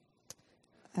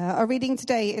Our reading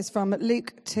today is from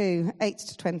Luke 2,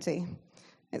 8-20.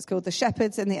 It's called The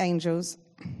Shepherds and the Angels.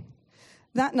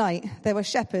 That night, there were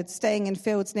shepherds staying in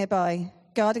fields nearby,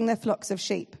 guarding their flocks of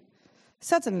sheep.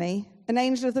 Suddenly, an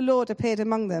angel of the Lord appeared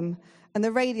among them, and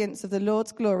the radiance of the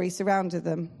Lord's glory surrounded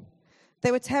them.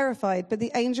 They were terrified, but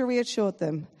the angel reassured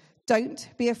them. "Don't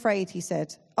be afraid," he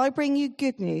said. "I bring you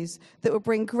good news that will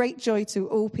bring great joy to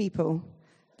all people.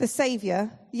 The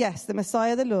Saviour, yes, the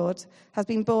Messiah, the Lord, has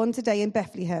been born today in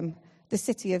Bethlehem, the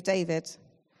city of David.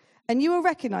 And you will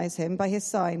recognize him by his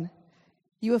sign.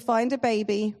 You will find a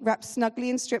baby wrapped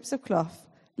snugly in strips of cloth,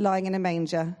 lying in a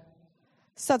manger."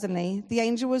 Suddenly, the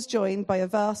angel was joined by a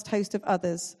vast host of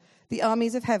others, the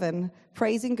armies of heaven,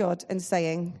 praising God and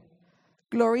saying,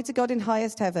 "Glory to God in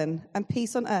highest heaven, and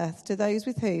peace on earth to those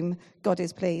with whom God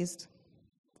is pleased."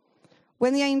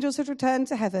 When the angels had returned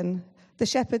to heaven, the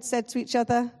shepherds said to each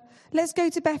other, "Let's go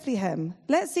to Bethlehem.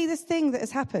 Let's see this thing that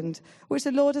has happened, which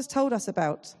the Lord has told us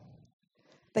about."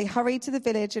 They hurried to the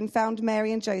village and found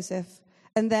Mary and Joseph,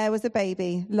 and there was the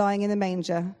baby lying in the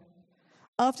manger.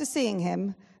 After seeing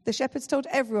him, the shepherds told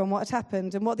everyone what had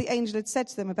happened and what the angel had said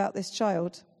to them about this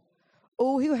child.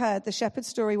 All who heard the shepherd's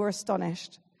story were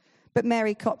astonished, but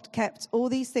Mary kept all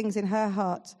these things in her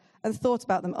heart and thought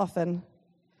about them often.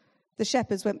 The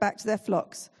shepherds went back to their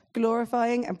flocks,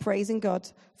 glorifying and praising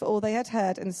God for all they had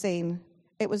heard and seen.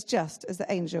 It was just as the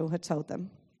angel had told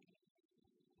them.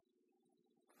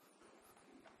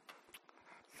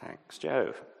 Thanks,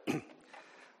 Joe.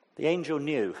 The angel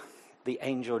knew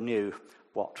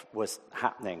what was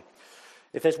happening.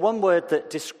 If there's one word that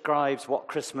describes what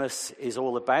Christmas is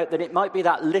all about, then it might be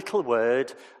that little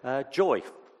word, joy.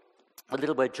 A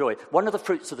little word, joy. One of the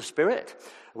fruits of the Spirit.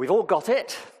 We've all got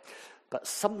it, but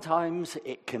sometimes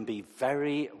it can be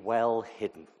very well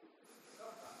hidden.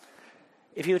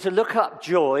 If you were to look up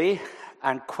joy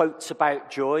and quotes about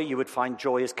joy, you would find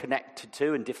joy is connected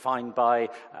to and defined by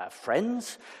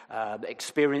friends,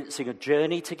 experiencing a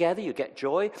journey together, you get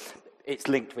joy. It's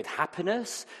linked with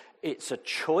happiness. It's a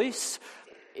choice.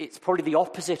 It's probably the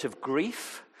opposite of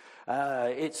grief.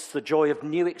 It's the joy of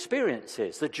new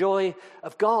experiences, the joy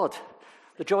of God,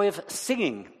 the joy of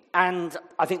singing. And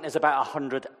I think there's about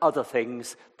 100 other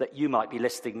things that you might be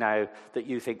listing now that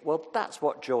you think, well, that's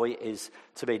what joy is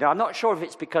to me. Now, I'm not sure if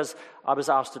it's because I was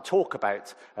asked to talk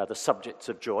about the subjects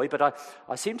of joy, but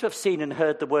I seem to have seen and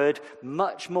heard the word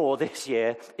much more this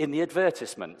year in the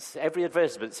advertisements. Every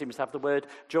advertisement seems to have the word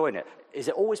joy in it. Has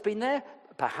it always been there?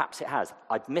 Perhaps it has.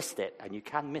 I'd missed it, and you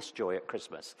can miss joy at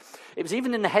Christmas. It was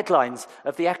even in the headlines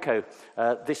of the Echo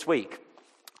this week.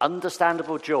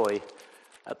 Understandable joy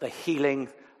at the healing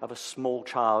of a small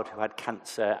child who had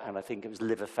cancer, and I think it was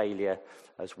liver failure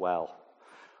as well.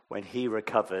 When he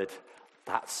recovered,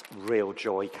 that's real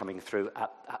joy coming through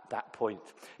at that point.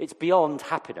 It's beyond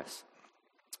happiness.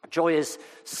 Joy is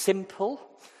simple,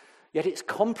 yet it's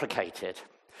complicated.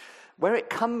 Where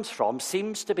it comes from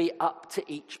seems to be up to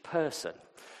each person.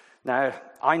 Now,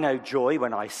 I know joy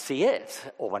when I see it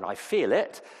or when I feel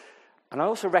it, and I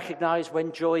also recognize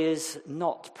when joy is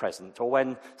not present or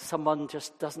when someone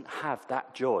just doesn't have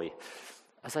that joy.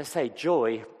 As I say,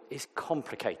 joy is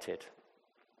complicated.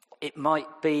 It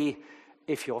might be,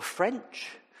 if you're French,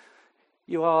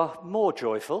 you are more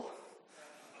joyful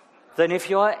than if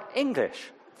you're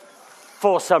English,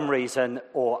 for some reason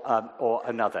or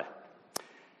another.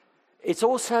 It's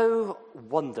also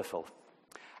wonderful.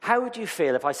 How would you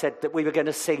feel if I said that we were going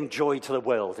to sing Joy to the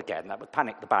World again? That would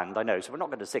panic the band, I know, so we're not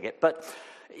going to sing it. But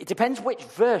it depends which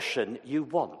version you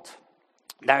want.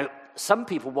 Now, some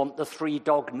people want the Three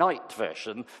Dog Night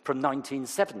version from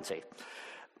 1970.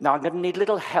 Now, I'm going to need a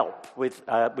little help with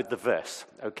the verse,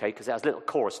 okay, because it has a little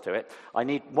chorus to it. I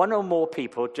need one or more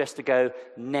people just to go,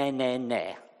 ne, ne,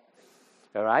 ne,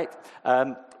 all right?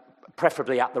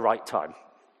 Preferably at the right time.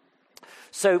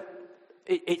 So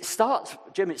it starts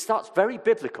very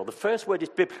biblical. The first word is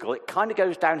biblical. It kind of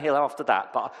goes downhill after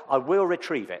that, but I will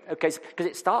retrieve it, okay, because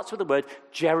it starts with the word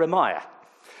Jeremiah.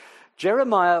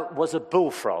 Jeremiah was a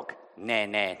bullfrog, ne,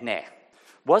 ne, ne,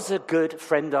 was a good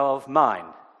friend of mine.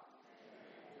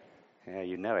 Yeah,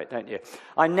 you know it, don't you?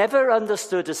 I never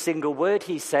understood a single word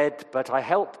he said, but I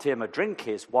helped him drink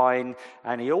his wine,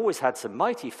 and he always had some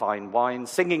mighty fine wine,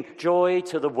 singing joy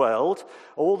to the world,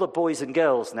 all the boys and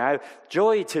girls now,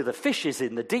 joy to the fishes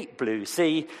in the deep blue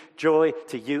sea, joy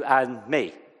to you and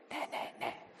me. Ne, ne,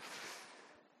 ne.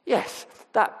 Yes,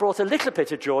 that brought a little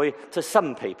bit of joy to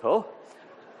some people,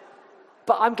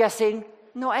 but I'm guessing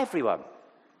not everyone.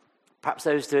 Perhaps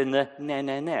those doing the ne,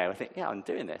 ne, ne. I think, yeah, I'm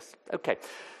doing this. Okay.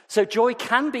 So joy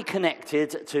can be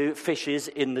connected to fishes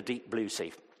in the deep blue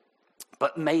sea.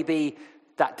 But maybe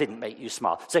that didn't make you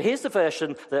smile. So here's the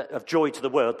version of Joy to the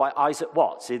World by Isaac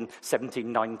Watts in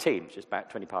 1719, which is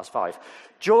about 20 past 5.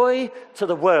 Joy to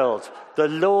the world, the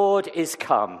Lord is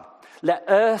come. Let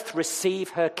earth receive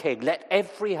her King. Let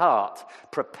every heart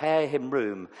prepare him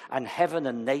room. And heaven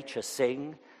and nature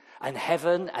sing. And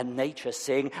heaven and nature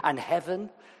sing. And heaven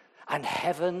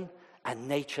and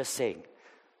nature sing.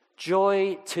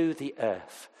 Joy to the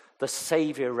earth. The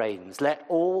Saviour reigns. Let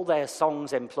all their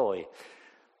songs employ.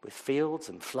 With fields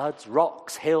and floods,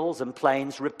 rocks, hills and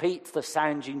plains. Repeat the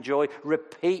sounding joy.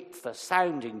 Repeat the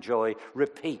sounding joy.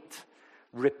 Repeat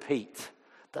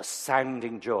the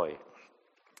sounding joy.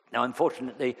 Now,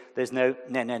 unfortunately, there's no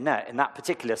na-na-na in that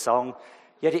particular song,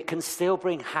 yet it can still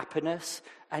bring happiness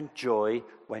and joy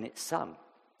when it's sung.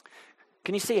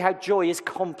 Can you see how joy is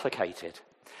complicated?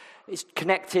 It's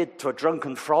connected to a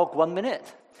drunken frog 1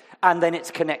 minute, and then it's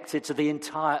connected to the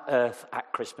entire earth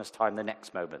at Christmas time the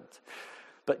next moment.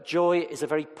 But joy is a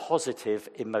very positive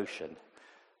emotion,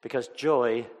 because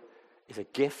joy is a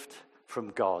gift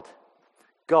from God.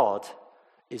 God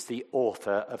is the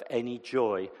author of any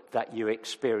joy that you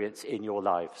experience in your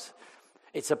lives.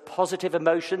 It's a positive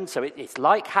emotion, so it's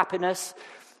like happiness,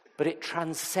 but it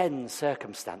transcends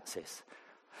circumstances.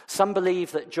 Some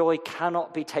believe that joy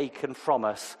cannot be taken from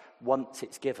us once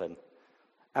it's given.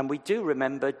 And we do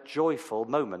remember joyful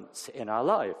moments in our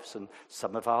lives. And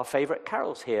some of our favourite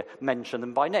carols here mention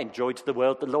them by name. Joy to the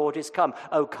world, the Lord is come.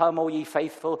 O come, all ye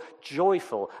faithful,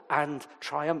 joyful and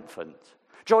triumphant.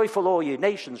 Joyful all you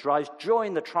nations rise,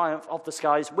 join the triumph of the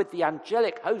skies, with the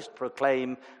angelic host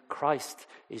proclaim, Christ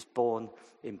is born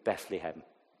in Bethlehem.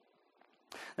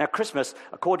 Now, Christmas,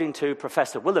 according to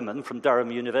Professor Williman from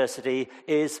Durham University,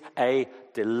 is a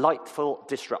delightful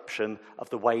disruption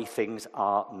of the way things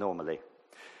are normally.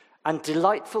 And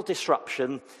delightful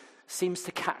disruption seems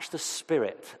to catch the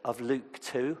spirit of Luke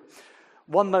 2.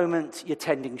 One moment you're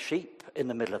tending sheep in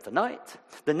the middle of the night,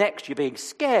 the next you're being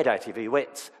scared out of your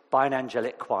wits by an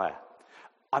angelic choir.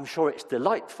 I'm sure it's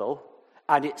delightful,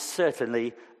 and it's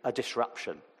certainly a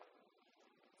disruption.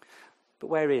 But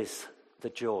where is the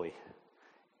joy?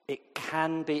 It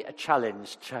can be a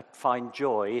challenge to find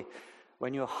joy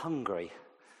when you're hungry,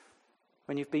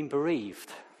 when you've been bereaved,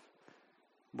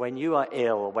 when you are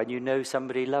ill, when you know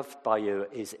somebody loved by you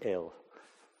is ill,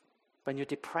 when you're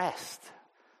depressed,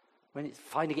 when it's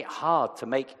finding it hard to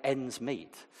make ends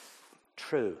meet.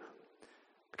 True.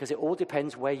 Because it all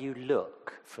depends where you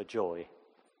look for joy.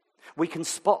 We can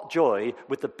spot joy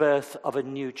with the birth of a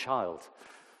new child,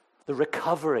 the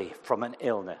recovery from an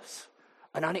illness,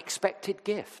 an unexpected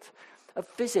gift, a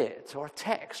visit or a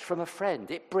text from a friend.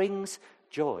 It brings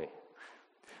joy.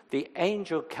 The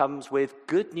angel comes with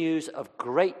good news of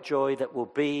great joy that will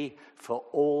be for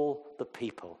all the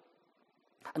people.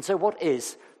 And so what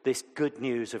is this good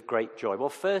news of great joy? Well,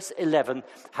 verse 11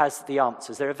 has the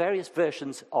answers. There are various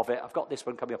versions of it. I've got this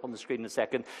one coming up on the screen in a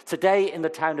second. Today in the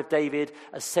town of David,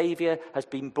 a Saviour has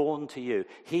been born to you.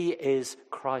 He is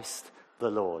Christ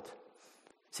the Lord.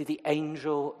 See, the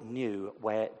angel knew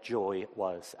where joy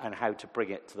was and how to bring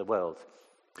it to the world.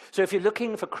 So if you're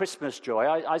looking for Christmas joy,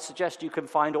 I suggest you can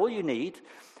find all you need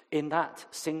in that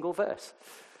single verse.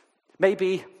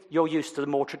 Maybe you're used to the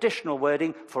more traditional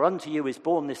wording, for unto you is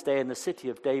born this day in the city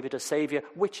of David a Saviour,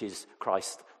 which is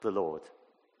Christ the Lord.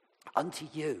 Unto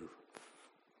you,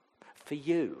 for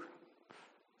you.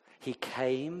 He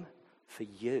came for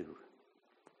you.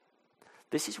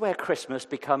 This is where Christmas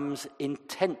becomes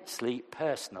intensely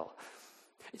personal.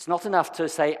 It's not enough to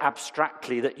say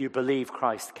abstractly that you believe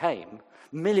Christ came.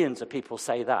 Millions of people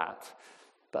say that,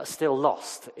 but are still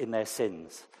lost in their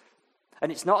sins.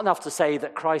 And it's not enough to say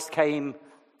that Christ came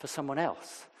for someone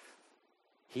else.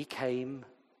 He came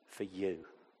for you.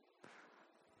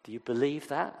 Do you believe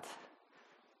that?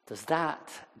 Does that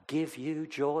give you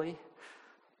joy?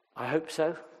 I hope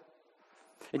so.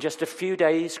 In just a few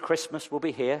days, Christmas will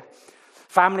be here.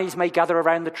 Families may gather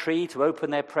around the tree to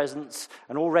open their presents,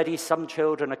 and already some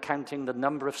children are counting the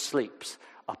number of sleeps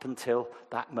up until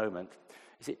that moment.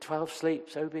 Is it 12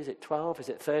 sleeps, Obi? Is it 12? Is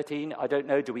it 13? I don't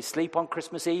know. Do we sleep on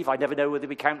Christmas Eve? I never know whether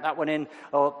we count that one in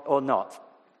or not.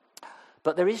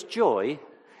 But there is joy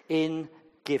in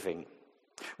giving.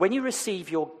 When you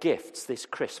receive your gifts this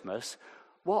Christmas,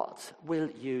 what will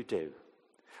you do?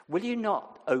 Will you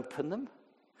not open them?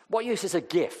 What use is a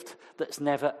gift that's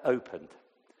never opened?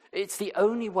 It's the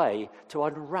only way to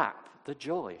unwrap the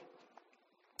joy.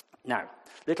 Now,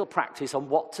 little practice on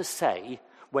what to say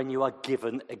when you are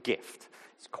given a gift.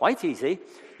 It's quite easy.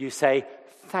 You say,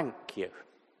 thank you.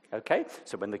 Okay?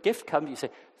 So when the gift comes, you say,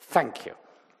 thank you.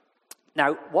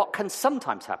 Now, what can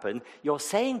sometimes happen, you're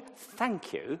saying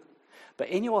thank you, but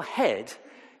in your head,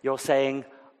 you're saying,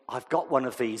 I've got one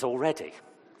of these already.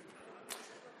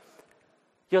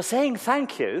 You're saying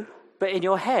thank you, but in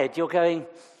your head you're going,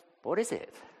 what is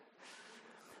it?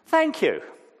 Thank you.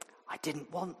 I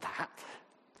didn't want that.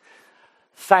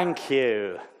 Thank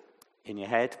you. In your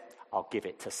head, I'll give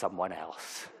it to someone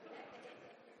else.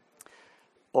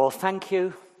 Or thank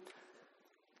you.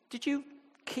 Did you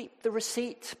keep the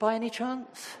receipt by any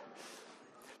chance?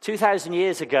 2,000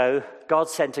 years ago, God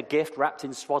sent a gift wrapped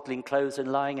in swaddling clothes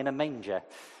and lying in a manger.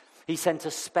 He sent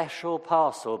a special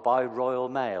parcel by royal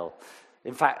mail.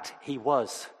 In fact, he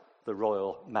was the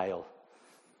royal mail.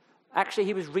 Actually,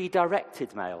 he was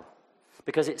redirected mail,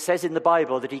 because it says in the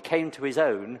Bible that he came to his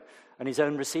own, and his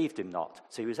own received him not.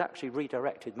 So he was actually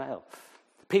redirected mail.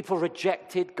 People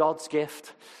rejected God's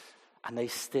gift, and they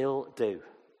still do.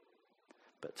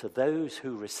 But to those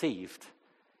who received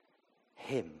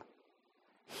him,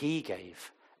 he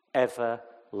gave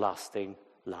everlasting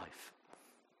life.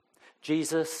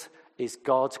 Jesus is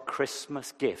God's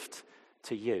Christmas gift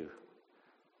to you.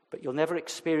 But you'll never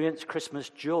experience Christmas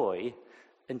joy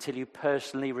until you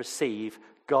personally receive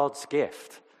God's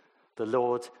gift, the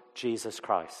Lord Jesus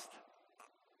Christ.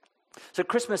 So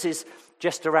Christmas is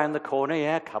just around the corner,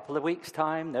 a couple of weeks'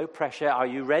 time, no pressure. Are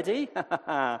you ready?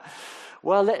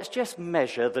 Well, let's just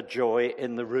measure the joy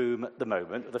in the room at the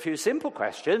moment with a few simple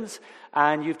questions,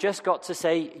 and you've just got to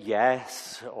say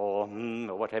yes or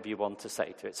whatever you want to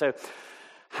say to it. So,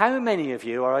 how many of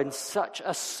you are in such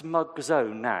a smug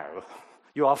zone now?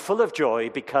 You are full of joy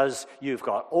because you've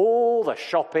got all the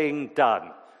shopping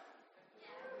done.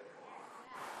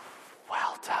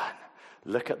 Well done.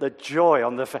 Look at the joy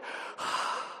on the face.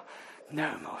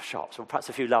 No more shops. Well, perhaps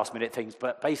a few last-minute things,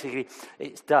 but basically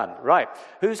it's done. Right.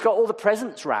 Who's got all the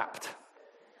presents wrapped?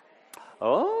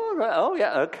 Oh, right. Oh,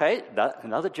 yeah, okay.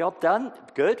 Another job done.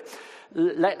 Good.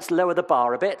 Let's lower the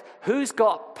bar a bit. Who's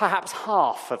got perhaps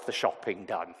half of the shopping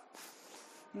done?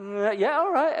 Yeah,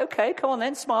 all right, okay. Come on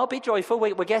then, smile, be joyful.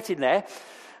 We're getting there.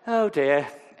 Oh, dear.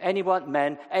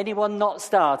 Anyone not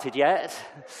started yet?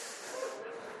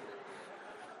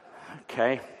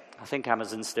 Okay. I think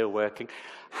Amazon's still working.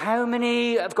 How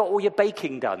many have got all your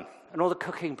baking done and all the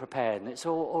cooking prepared? And it's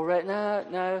all right?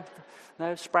 No.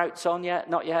 Sprouts on yet?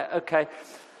 Not yet. Okay.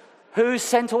 Who's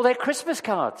sent all their Christmas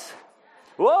cards?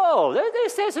 Whoa,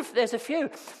 there's a few.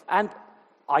 And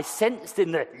I sensed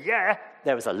in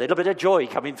there was a little bit of joy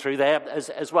coming through there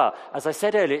as well. As I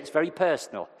said earlier, it's very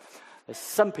personal. There's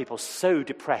some people so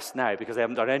depressed now because they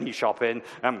haven't done any shopping,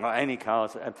 haven't got any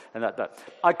cars, and that.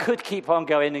 I could keep on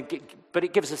going, but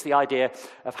it gives us the idea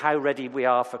of how ready we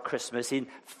are for Christmas in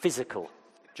physical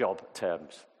job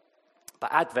terms.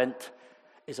 But Advent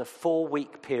is a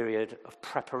 4-week period of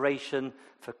preparation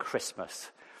for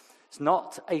Christmas. It's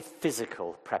not a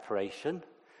physical preparation,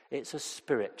 it's a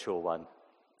spiritual one.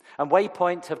 And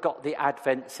Waypoint have got the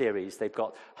Advent series. They've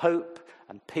got hope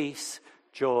and peace,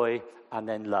 joy, and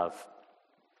then love.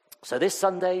 So this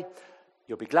Sunday,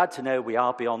 you'll be glad to know we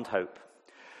are beyond hope.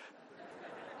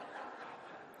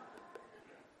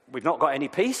 We've not got any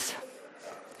peace.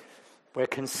 We're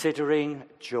considering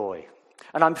joy.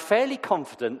 And I'm fairly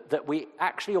confident that we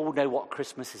actually all know what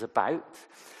Christmas is about.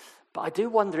 But I do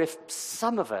wonder if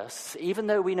some of us, even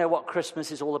though we know what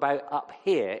Christmas is all about up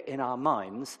here in our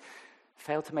minds,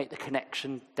 fail to make the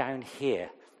connection down here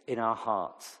in our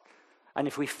hearts. And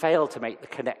if we fail to make the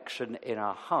connection in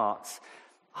our hearts,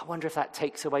 I wonder if that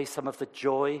takes away some of the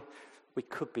joy we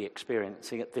could be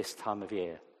experiencing at this time of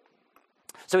year.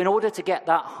 So in order to get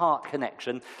that heart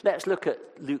connection, let's look at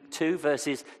Luke 2,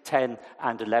 verses 10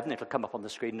 and 11. It'll come up on the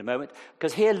screen in a moment.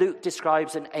 Because here Luke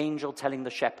describes an angel telling the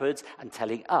shepherds and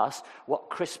telling us what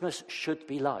Christmas should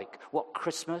be like, what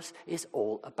Christmas is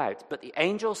all about. But the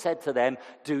angel said to them,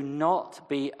 "Do not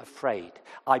be afraid.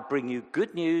 I bring you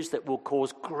good news that will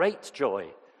cause great joy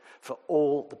for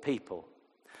all the people.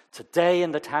 Today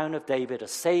in the town of David, a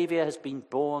Savior has been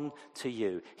born to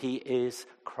you. He is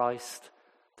Christ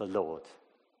the Lord."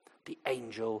 The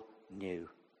angel knew.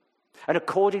 And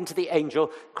according to the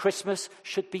angel, Christmas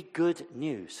should be good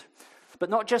news. But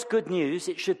not just good news,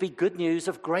 it should be good news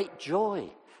of great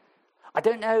joy. I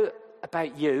don't know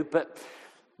about you, but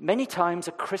many times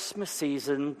a Christmas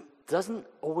season doesn't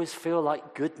always feel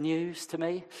like good news to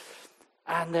me.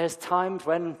 And there's times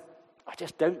when I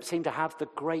just don't seem to have the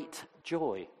great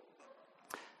joy.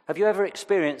 Have you ever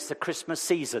experienced the Christmas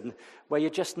season where you're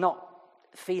just not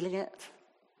feeling it?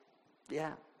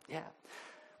 Yeah.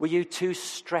 Were you too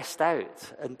stressed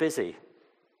out and busy?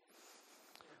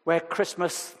 Where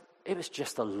Christmas, it was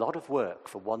just a lot of work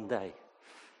for one day.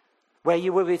 Where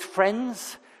you were with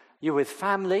friends, you were with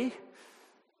family,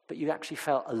 but you actually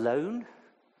felt alone,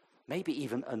 maybe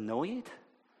even annoyed.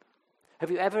 Have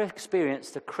you ever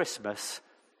experienced a Christmas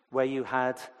where you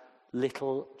had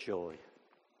little joy?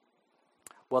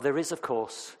 Well, there is, of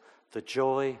course, the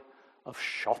joy of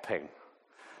shopping.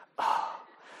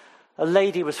 A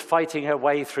lady was fighting her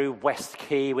way through West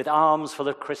Quay with arms full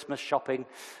of Christmas shopping.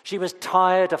 She was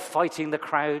tired of fighting the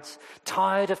crowds,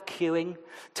 tired of queuing,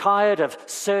 tired of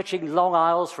searching long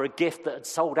aisles for a gift that had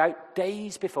sold out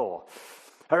days before.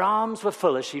 Her arms were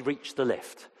full as she reached the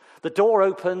lift. The door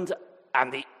opened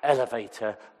and the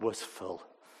elevator was full.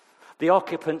 The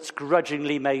occupants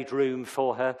grudgingly made room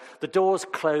for her. The doors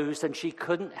closed and she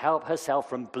couldn't help herself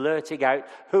from blurting out,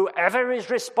 "Whoever is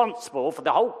responsible for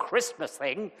the whole Christmas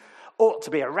thing ought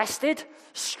to be arrested,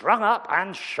 strung up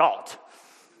and shot."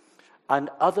 And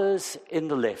others in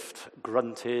the lift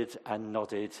grunted and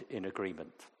nodded in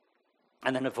agreement.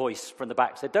 And then a voice from the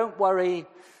back said, "Don't worry,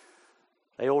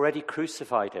 they already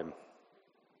crucified him."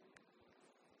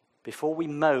 Before we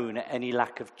moan at any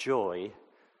lack of joy,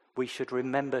 we should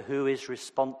remember who is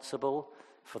responsible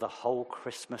for the whole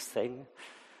Christmas thing.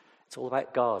 It's all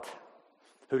about God,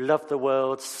 who loved the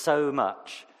world so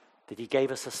much that he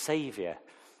gave us a Saviour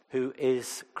who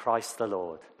is Christ the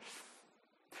Lord.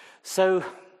 So,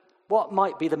 what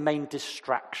might be the main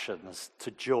distractions to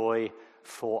joy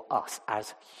for us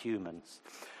as humans?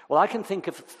 Well, I can think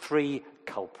of 3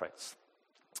 culprits: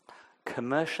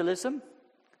 commercialism,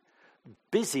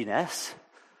 busyness,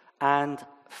 and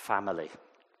family.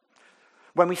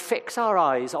 When we fix our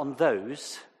eyes on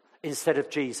those instead of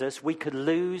Jesus, we could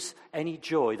lose any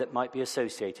joy that might be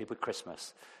associated with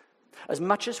Christmas. As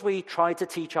much as we try to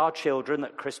teach our children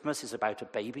that Christmas is about a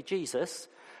baby Jesus,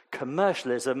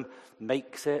 commercialism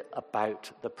makes it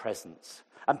about the presents.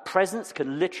 And presents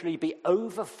can literally be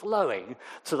overflowing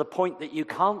to the point that you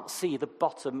can't see the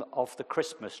bottom of the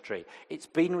Christmas tree. It's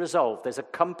been resolved. There's a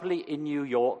company in New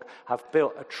York have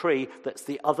built a tree that's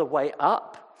the other way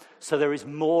up, so there is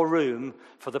more room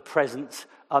for the presents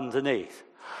underneath.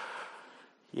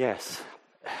 Yes,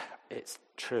 it's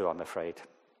true, I'm afraid.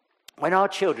 When our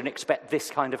children expect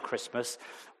this kind of Christmas,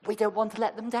 we don't want to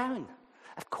let them down.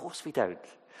 Of course we don't.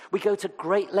 We go to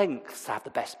great lengths to have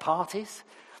the best parties,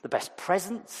 the best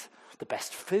presents, the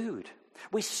best food.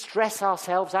 We stress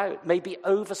ourselves out, maybe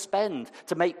overspend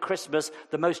to make Christmas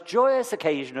the most joyous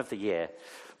occasion of the year.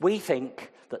 We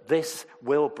think that this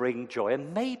will bring joy,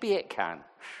 and maybe it can.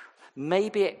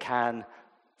 Maybe it can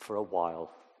for a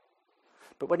while.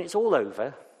 But when it's all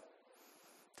over,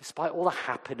 despite all the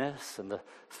happiness and the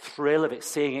thrill of it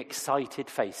seeing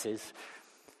excited faces,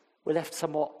 we're left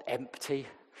somewhat empty,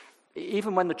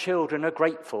 even when the children are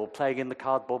grateful playing in the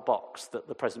cardboard box that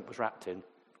the present was wrapped in.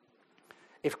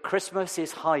 If Christmas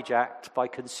is hijacked by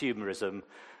consumerism,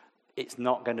 it's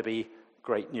not going to be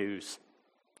great news,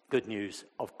 good news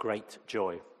of great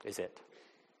joy, is it?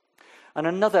 And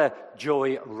another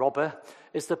joy robber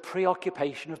is the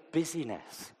preoccupation of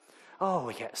busyness. Oh,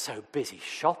 we get so busy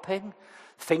shopping,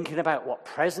 thinking about what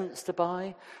presents to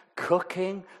buy,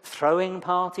 cooking, throwing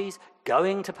parties,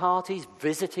 going to parties,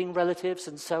 visiting relatives,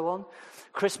 and so on.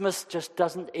 Christmas just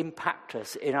doesn't impact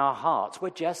us in our hearts.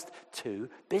 We're just too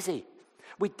busy.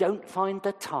 We don't find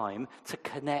the time to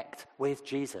connect with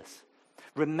Jesus.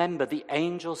 Remember, the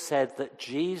angel said that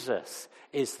Jesus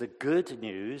is the good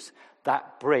news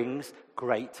that brings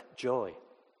great joy.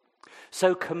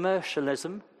 So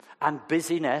commercialism and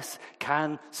busyness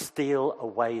can steal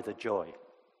away the joy.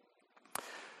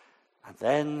 And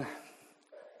then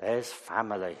there's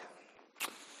family.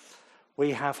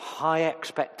 We have high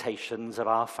expectations of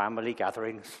our family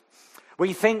gatherings.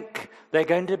 We think they're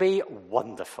going to be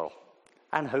wonderful,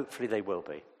 and hopefully they will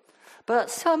be.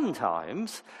 But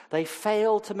sometimes they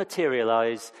fail to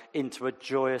materialize into a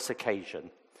joyous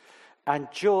occasion.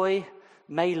 And joy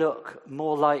may look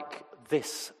more like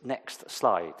this next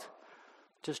slide.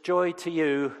 Does joy to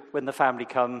you when the family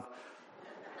come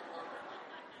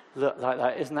look like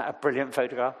that? Isn't that a brilliant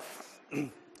photograph?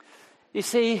 You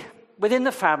see, within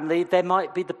the family, there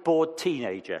might be the bored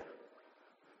teenager.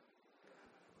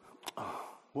 Oh,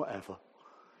 whatever.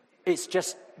 It's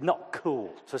just not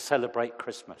cool to celebrate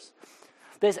Christmas.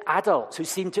 There's adults who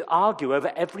seem to argue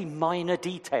over every minor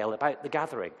detail about the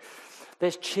gathering.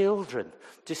 There's children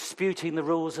disputing the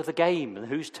rules of the game and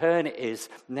whose turn it is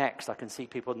next. I can see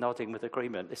people nodding with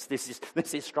agreement. This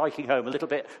is striking home a little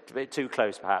bit too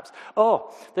close, perhaps.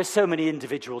 Oh, there's so many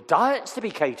individual diets to be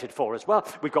catered for as well.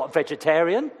 We've got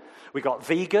vegetarian, we've got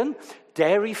vegan,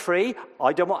 dairy-free.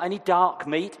 I don't want any dark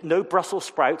meat. No Brussels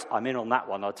sprouts. I'm in on that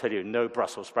one, I'll tell you. No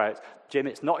Brussels sprouts. Jim,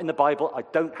 it's not in the Bible. I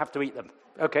don't have to eat them.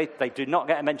 Okay, they do not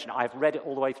get a mention. I've read it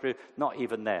all the way through. Not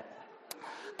even there.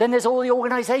 Then there's all the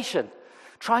organisation.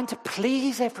 trying to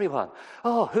please everyone.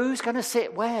 Oh, who's going to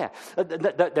sit where?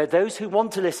 There are those who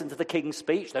want to listen to the king's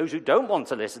speech, those who don't want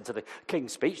to listen to the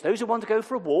king's speech, those who want to go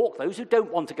for a walk, those who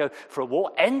don't want to go for a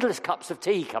walk, endless cups of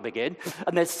tea coming in,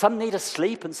 and there's some need a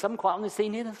sleep and some quite honestly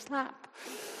need a slap.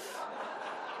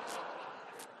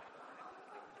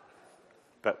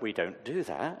 But we don't do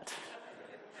that.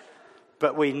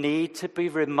 But we need to be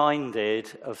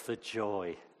reminded of the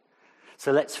joy.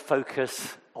 So let's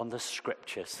focus on the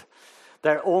scriptures.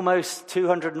 There are almost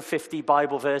 250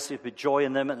 Bible verses with joy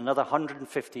in them and another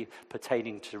 150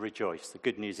 pertaining to rejoice. The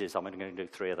good news is I'm only going to do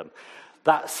 3 of them.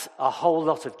 That's a whole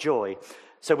lot of joy.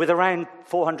 So with around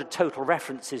 400 total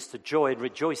references to joy and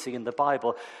rejoicing in the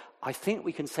Bible, I think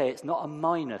we can say it's not a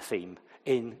minor theme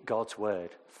in God's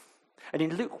word. And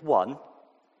in Luke 1,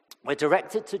 we're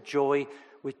directed to joy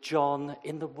with John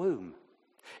in the womb.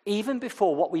 Even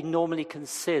before what we normally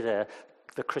consider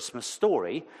the Christmas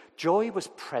story, joy was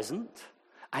present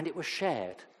and it was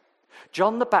shared.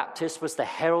 John the Baptist was the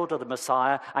herald of the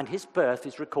Messiah, and his birth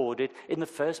is recorded in the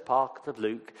first part of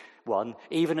Luke 1,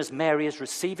 even as Mary is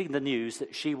receiving the news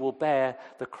that she will bear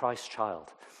the Christ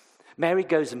child. Mary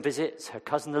goes and visits her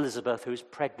cousin Elizabeth, who is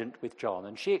pregnant with John,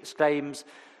 and she exclaims,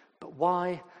 "But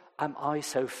why am I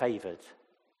so favored,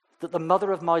 that the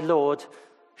mother of my Lord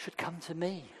should come to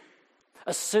me?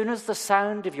 As soon as the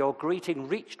sound of your greeting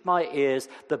reached my ears,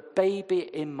 the baby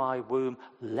in my womb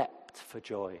leapt for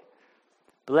joy.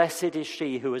 Blessed is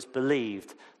she who has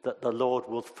believed that the Lord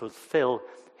will fulfill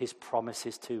his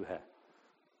promises to her."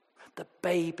 The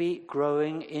baby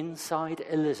growing inside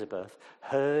Elizabeth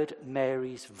heard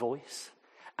Mary's voice,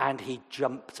 and he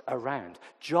jumped around.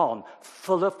 John,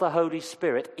 full of the Holy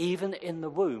Spirit, even in the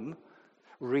womb,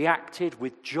 reacted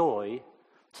with joy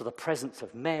to the presence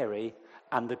of Mary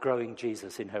and the growing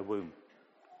Jesus in her womb.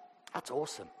 That's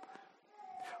awesome.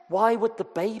 Why would the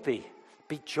baby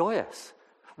be joyous?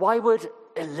 Why would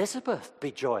Elizabeth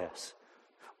be joyous?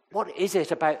 What is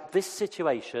it about this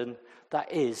situation that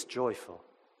is joyful?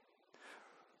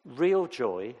 Real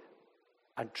joy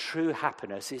and true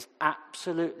happiness is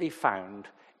absolutely found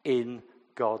in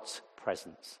God's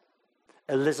presence.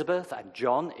 Elizabeth and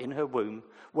John in her womb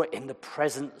were in the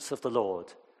presence of the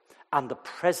Lord, and the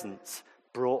presence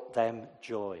brought them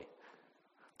joy.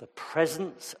 The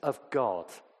presence of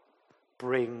God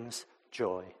brings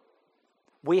joy.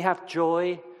 We have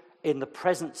joy in the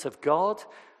presence of God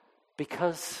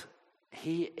because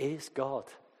he is God.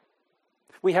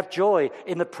 We have joy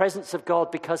in the presence of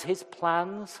God because his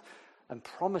plans and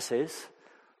promises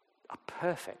are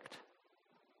perfect.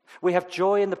 We have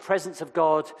joy in the presence of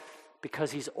God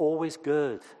because he's always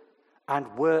good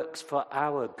and works for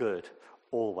our good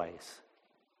always.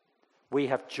 We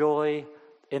have joy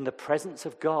in the presence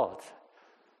of God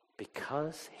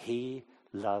because he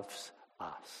loves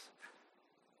us.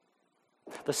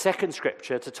 The second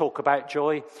scripture to talk about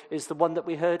joy is the one that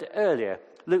we heard earlier.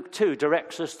 Luke 2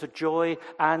 directs us to joy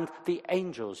and the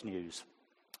angels' news.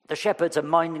 The shepherds are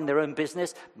minding their own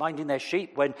business, minding their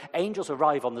sheep, when angels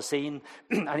arrive on the scene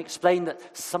and explain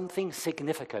that something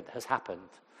significant has happened.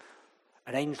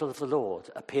 An angel of the Lord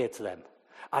appeared to them,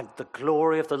 and the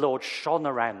glory of the Lord shone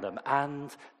around them,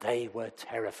 and they were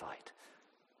terrified.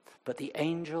 But the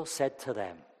angel said to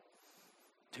them,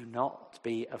 "Do not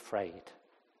be afraid.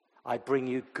 I bring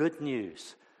you good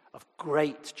news of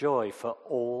great joy for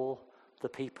all the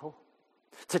people.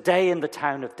 Today in the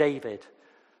town of David,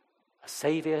 a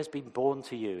Savior has been born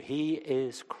to you. He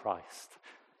is Christ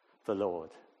the Lord."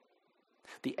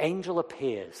 The angel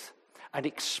appears and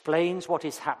explains what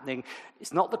is happening.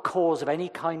 It's not the cause of any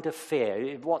kind of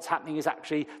fear. What's happening is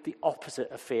actually the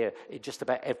opposite of fear in just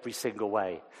about every single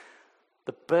way.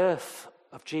 The birth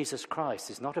of Jesus Christ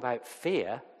is not about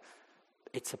fear,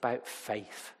 it's about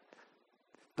faith.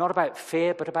 Not about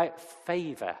fear, but about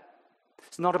favor.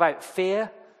 It's not about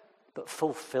fear, but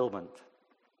fulfillment.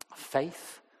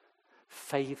 Faith,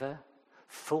 favor,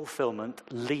 fulfillment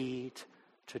lead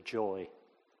to joy.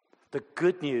 The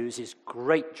good news is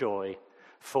great joy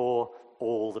for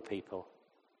all the people.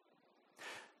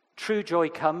 True joy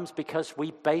comes because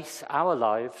we base our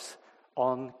lives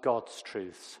on God's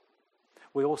truths.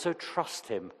 We also trust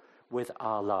him with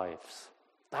our lives.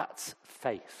 That's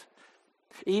faith.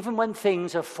 Even when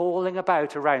things are falling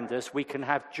about around us, we can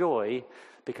have joy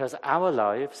because our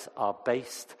lives are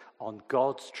based on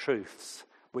God's truths,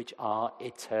 which are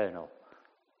eternal.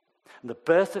 And the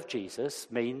birth of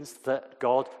Jesus means that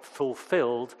God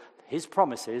fulfilled his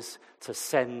promises to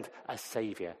send a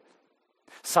Savior.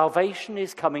 Salvation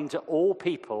is coming to all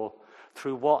people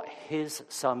through what his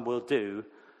Son will do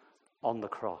on the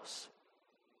cross.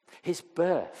 His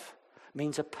birth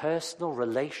means a personal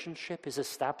relationship is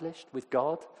established with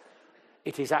God.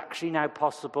 It is actually now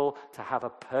possible to have a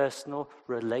personal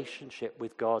relationship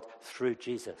with God through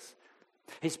Jesus.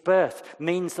 His birth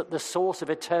means that the source of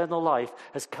eternal life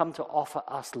has come to offer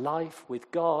us life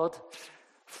with God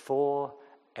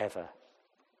forever.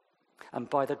 And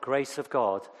by the grace of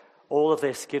God, all of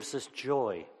this gives us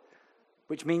joy,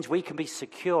 which means we can be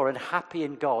secure and happy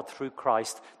in God through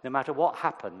Christ no matter what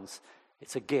happens.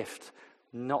 It's a gift,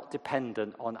 not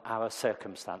dependent on our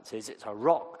circumstances. It's a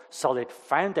rock-solid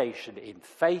foundation in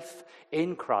faith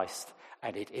in Christ,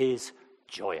 and it is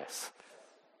joyous.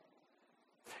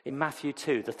 In Matthew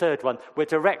 2, the third one, we're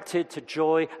directed to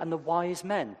joy and the wise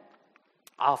men.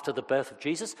 After the birth of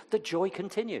Jesus, the joy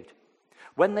continued.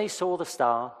 When they saw the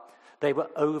star, they were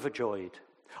overjoyed.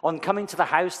 On coming to the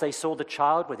house, they saw the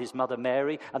child with his mother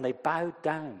Mary, and they bowed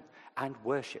down and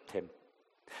worshipped him.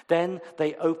 Then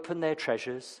they opened their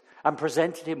treasures and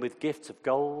presented him with gifts of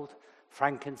gold,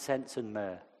 frankincense, and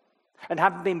myrrh. And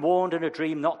having been warned in a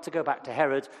dream not to go back to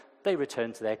Herod, they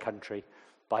returned to their country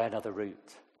by another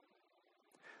route.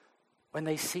 When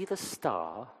they see the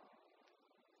star,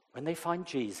 when they find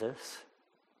Jesus,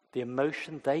 the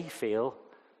emotion they feel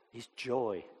is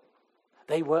joy.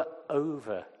 They were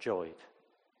overjoyed.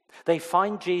 They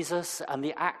find Jesus, and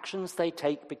the actions they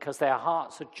take because their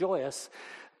hearts are joyous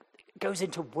goes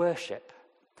into worship.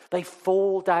 They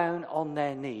fall down on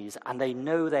their knees, and they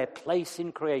know their place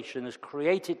in creation as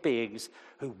created beings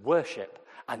who worship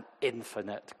an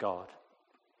infinite God.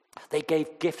 They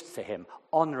gave gifts to him,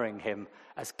 honoring him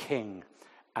as king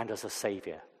and as a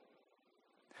savior.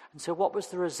 And so what was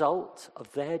the result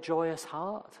of their joyous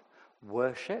heart?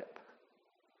 Worship,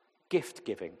 gift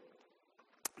giving.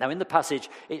 Now, in the passage,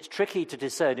 it's tricky to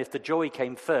discern if the joy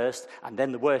came first and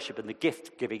then the worship and the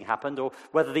gift-giving happened, or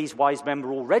whether these wise men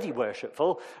were already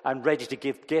worshipful and ready to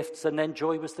give gifts, and then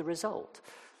joy was the result.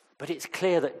 But it's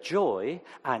clear that joy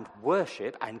and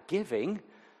worship and giving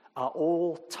are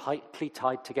all tightly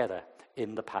tied together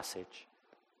in the passage.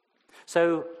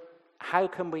 So, how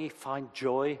can we find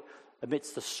joy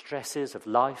amidst the stresses of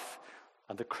life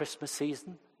and the Christmas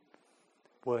season?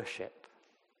 Worship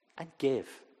and give.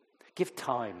 Give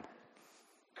time,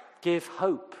 give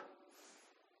hope,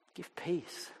 give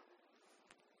peace,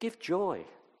 give joy,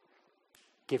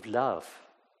 give love.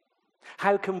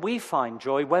 How can we find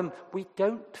joy when we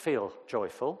don't feel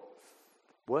joyful?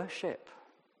 Worship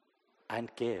and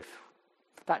give.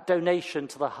 That donation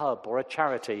to the hub or a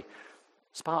charity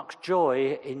sparks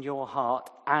joy in your heart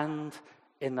and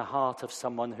in the heart of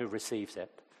someone who receives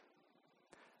it.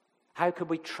 How can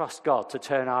we trust God to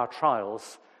turn our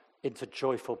trials into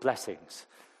joyful blessings?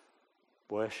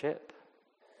 Worship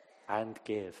and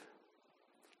give.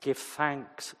 Give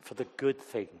thanks for the good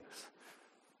things.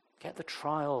 Get the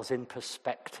trials in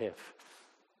perspective.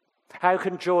 How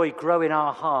can joy grow in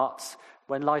our hearts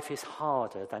when life is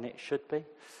harder than it should be?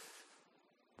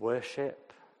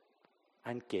 Worship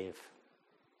and give.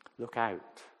 Look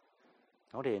out,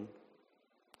 not in.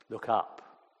 Look up,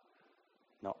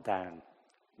 not down.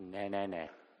 Ne.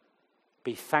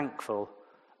 Be thankful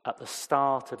at the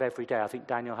start of every day. I think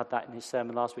Daniel had that in his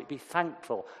sermon last week. Be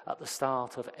thankful at the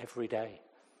start of every day.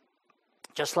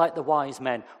 Just like the wise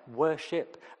men,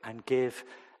 worship and give,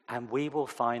 and we will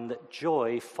find that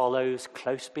joy follows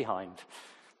close behind.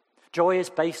 Joy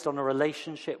is based on a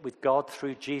relationship with God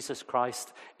through Jesus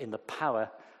Christ in the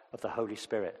power of the Holy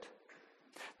Spirit.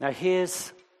 Now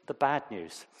here's the bad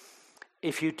news.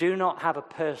 If you do not have a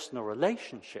personal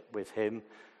relationship with him,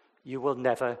 you will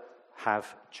never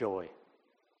have joy.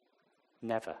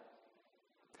 Never.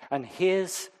 And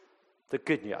here's the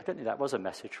good news. I don't think that was a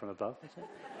message from above, is it?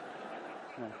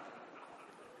 No.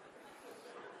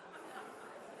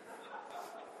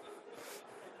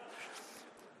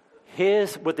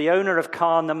 Here's with the owner of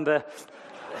car number...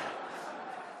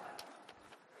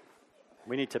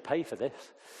 We need to pay for this.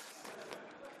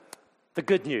 The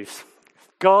good news.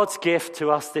 God's gift to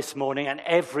us this morning and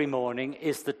every morning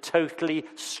is the totally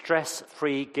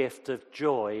stress-free gift of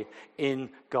joy in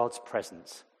God's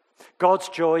presence. God's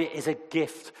joy is a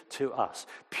gift to us,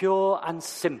 pure and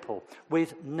simple,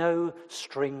 with no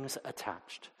strings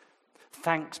attached.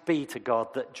 Thanks be to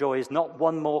God that joy is not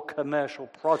one more commercial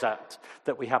product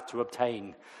that we have to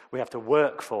obtain, we have to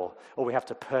work for, or we have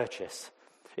to purchase.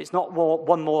 It's not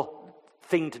one more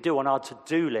thing to do on our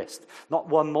to-do list, not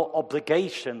one more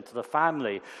obligation to the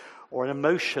family or an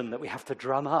emotion that we have to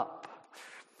drum up.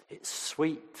 It's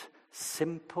sweet,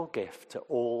 simple gift to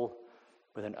all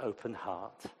with an open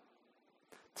heart.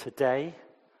 Today,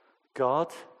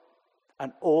 God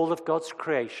and all of God's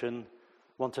creation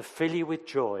want to fill you with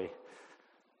joy,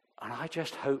 and I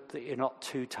just hope that you're not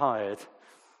too tired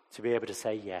to be able to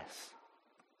say yes.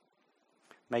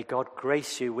 May God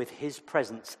grace you with his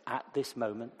presence at this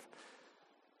moment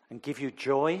and give you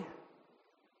joy,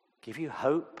 give you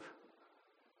hope,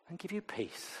 and give you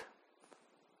peace.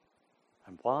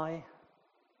 And why?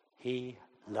 He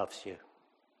loves you.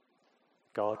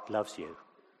 God loves you.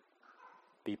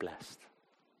 Be blessed.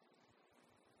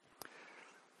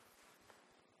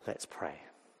 Let's pray.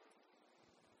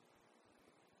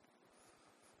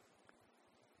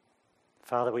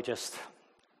 Father, we just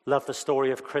love the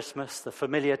story of Christmas, the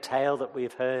familiar tale that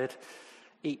we've heard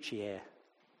each year.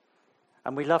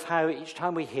 And we love how each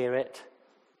time we hear it,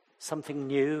 something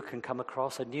new can come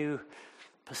across, a new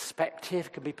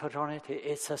perspective can be put on it.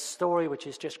 It's a story which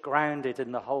is just grounded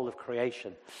in the whole of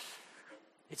creation.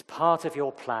 It's part of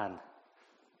your plan.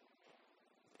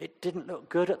 It didn't look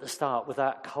good at the start with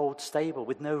that cold stable,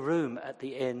 with no room at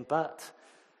the inn, but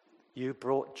you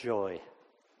brought joy.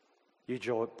 You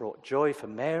brought joy for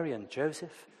Mary and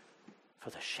Joseph, for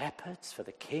the shepherds, for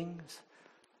the kings,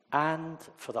 and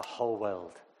for the whole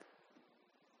world.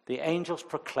 The angels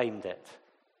proclaimed it,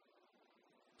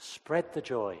 spread the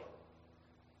joy.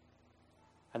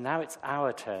 And now it's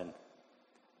our turn.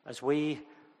 As we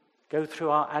go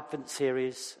through our Advent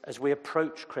series, as we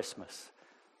approach Christmas,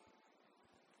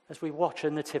 as we watch a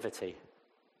nativity,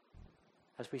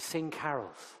 as we sing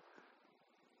carols,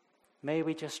 may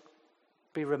we just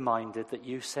be reminded that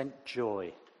you sent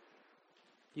joy.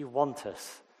 You want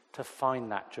us to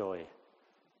find that joy,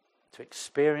 to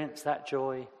experience that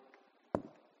joy,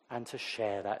 and to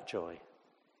share that joy.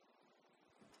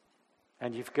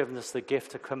 And you've given us the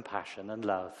gift of compassion and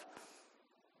love.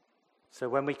 So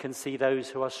when we can see those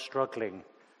who are struggling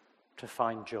to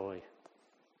find joy,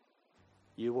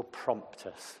 you will prompt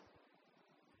us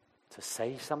to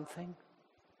say something,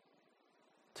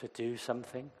 to do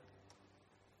something,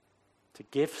 to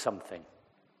give something.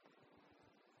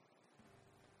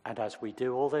 And as we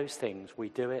do all those things, we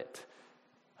do it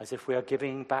as if we are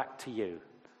giving back to you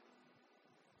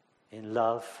in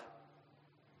love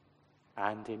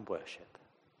and in worship.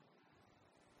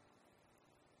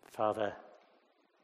 Father,